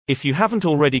If you haven't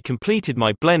already completed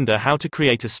my Blender how to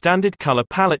create a standard color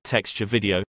palette texture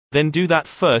video, then do that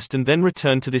first and then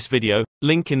return to this video,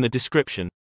 link in the description.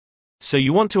 So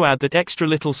you want to add that extra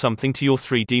little something to your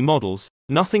 3D models.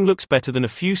 Nothing looks better than a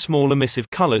few small emissive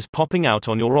colors popping out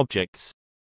on your objects.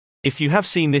 If you have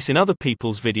seen this in other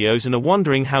people's videos and are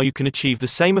wondering how you can achieve the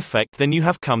same effect, then you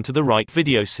have come to the right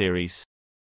video series.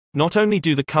 Not only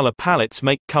do the color palettes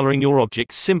make coloring your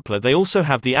objects simpler, they also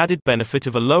have the added benefit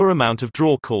of a lower amount of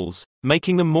draw calls,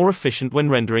 making them more efficient when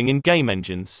rendering in game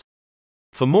engines.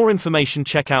 For more information,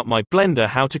 check out my Blender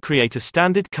how to create a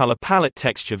standard color palette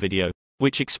texture video,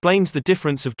 which explains the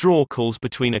difference of draw calls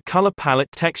between a color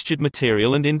palette textured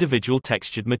material and individual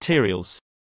textured materials.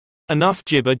 Enough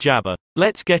jibber jabber.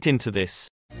 Let's get into this.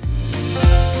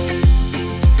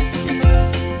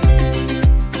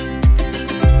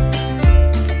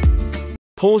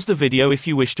 Pause the video if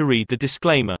you wish to read the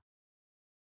disclaimer.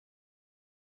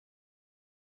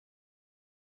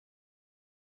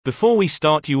 Before we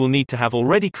start, you will need to have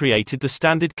already created the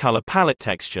standard color palette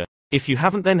texture. If you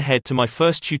haven't, then head to my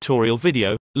first tutorial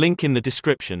video, link in the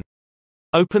description.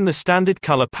 Open the standard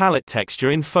color palette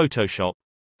texture in Photoshop.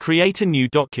 Create a new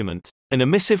document. An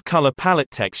emissive color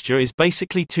palette texture is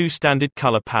basically two standard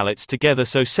color palettes together,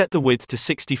 so set the width to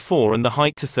 64 and the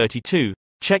height to 32.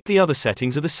 Check the other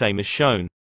settings are the same as shown.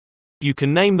 You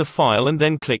can name the file and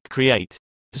then click Create.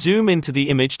 Zoom into the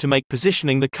image to make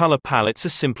positioning the color palettes a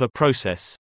simpler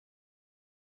process.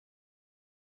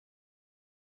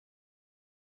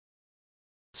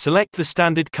 Select the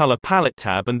Standard Color Palette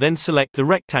tab and then select the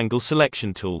Rectangle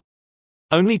Selection tool.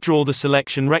 Only draw the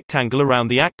selection rectangle around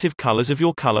the active colors of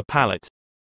your color palette.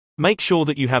 Make sure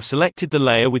that you have selected the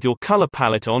layer with your color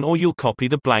palette on, or you'll copy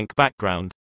the blank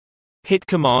background. Hit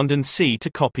Command and C to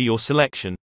copy your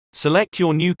selection. Select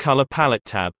your new color palette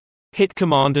tab. Hit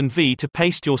Command and V to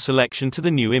paste your selection to the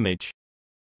new image.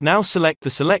 Now select the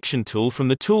selection tool from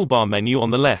the toolbar menu on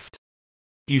the left.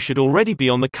 You should already be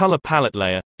on the color palette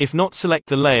layer. If not, select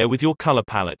the layer with your color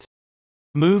palette.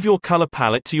 Move your color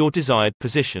palette to your desired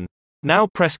position. Now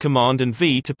press Command and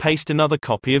V to paste another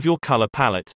copy of your color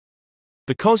palette.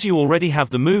 Because you already have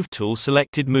the Move tool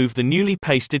selected, move the newly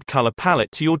pasted color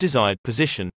palette to your desired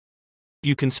position.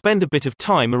 You can spend a bit of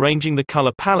time arranging the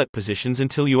color palette positions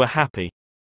until you are happy.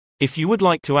 If you would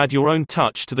like to add your own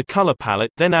touch to the color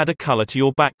palette, then add a color to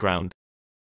your background.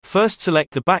 First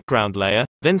select the background layer,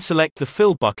 then select the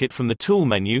fill bucket from the tool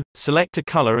menu, select a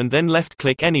color and then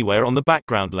left-click anywhere on the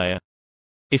background layer.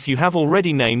 If you have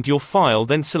already named your file,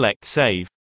 then select Save.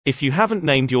 If you haven't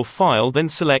named your file, then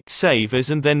select Save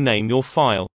As and then name your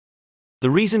file. The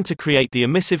reason to create the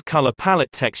emissive color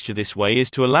palette texture this way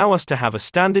is to allow us to have a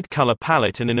standard color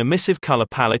palette and an emissive color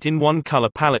palette in one color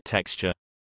palette texture.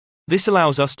 This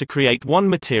allows us to create one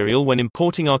material when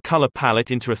importing our color palette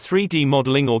into a 3D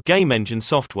modeling or game engine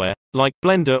software, like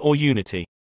Blender or Unity.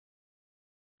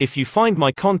 If you find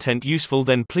my content useful,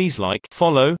 then please like,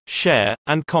 follow, share,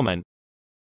 and comment.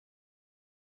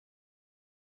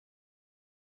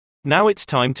 Now it's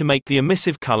time to make the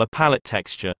emissive color palette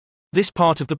texture. This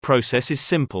part of the process is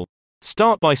simple.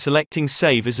 Start by selecting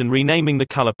Save As and renaming the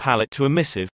color palette to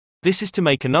Emissive. This is to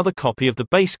make another copy of the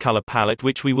base color palette,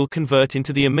 which we will convert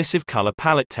into the emissive color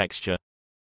palette texture.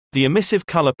 The emissive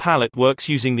color palette works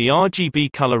using the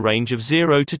RGB color range of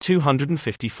 0 to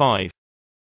 255.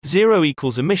 0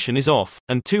 equals emission is off,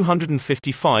 and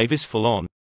 255 is full on.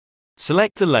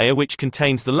 Select the layer which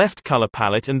contains the left color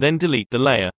palette and then delete the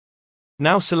layer.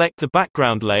 Now select the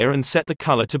background layer and set the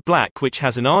color to black, which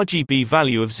has an RGB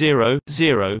value of 0,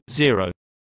 0, 0.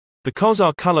 Because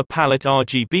our color palette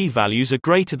RGB values are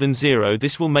greater than 0,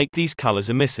 this will make these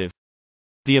colors emissive.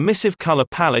 The emissive color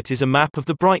palette is a map of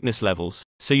the brightness levels,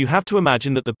 so you have to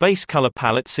imagine that the base color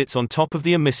palette sits on top of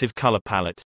the emissive color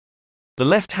palette. The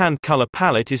left-hand color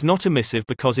palette is not emissive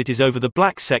because it is over the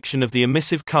black section of the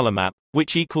emissive color map,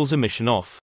 which equals emission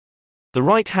off. The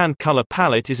right-hand color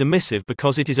palette is emissive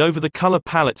because it is over the color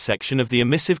palette section of the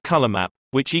emissive color map,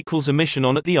 which equals emission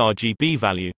on at the RGB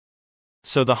value.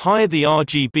 So the higher the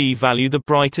RGB value, the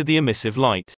brighter the emissive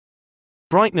light.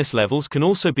 Brightness levels can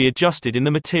also be adjusted in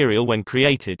the material when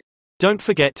created. Don't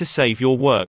forget to save your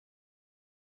work.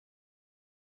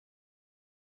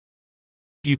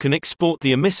 You can export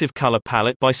the emissive color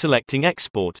palette by selecting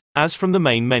Export, as from the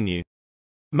main menu.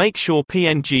 Make sure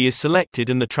PNG is selected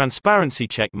and the transparency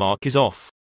check mark is off.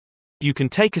 You can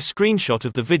take a screenshot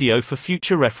of the video for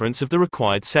future reference of the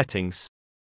required settings.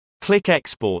 Click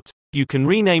Export. You can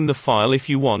rename the file if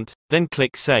you want, then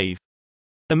click Save.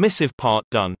 Emissive part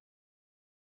done.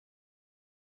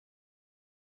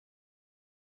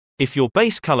 If your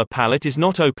base color palette is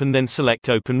not open, then select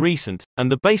Open Recent,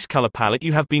 and the base color palette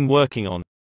you have been working on.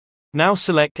 Now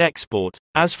select Export,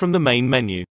 as from the main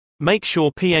menu. Make sure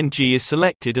PNG is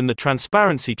selected and the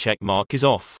transparency checkmark is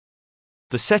off.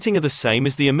 The setting are the same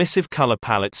as the emissive color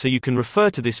palette, so you can refer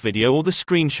to this video or the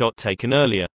screenshot taken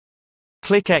earlier.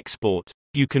 Click Export.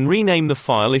 You can rename the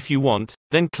file if you want,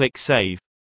 then click Save.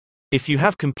 If you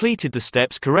have completed the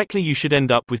steps correctly, you should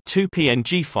end up with 2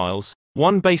 PNG files,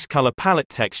 one base color palette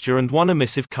texture and one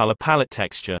emissive color palette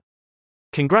texture.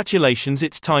 Congratulations,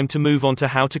 it's time to move on to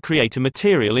how to create a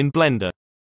material in Blender.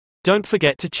 Don't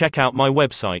forget to check out my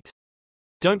website.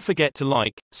 Don't forget to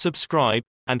like, subscribe,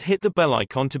 and hit the bell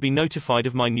icon to be notified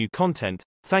of my new content.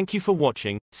 Thank you for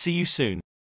watching, see you soon.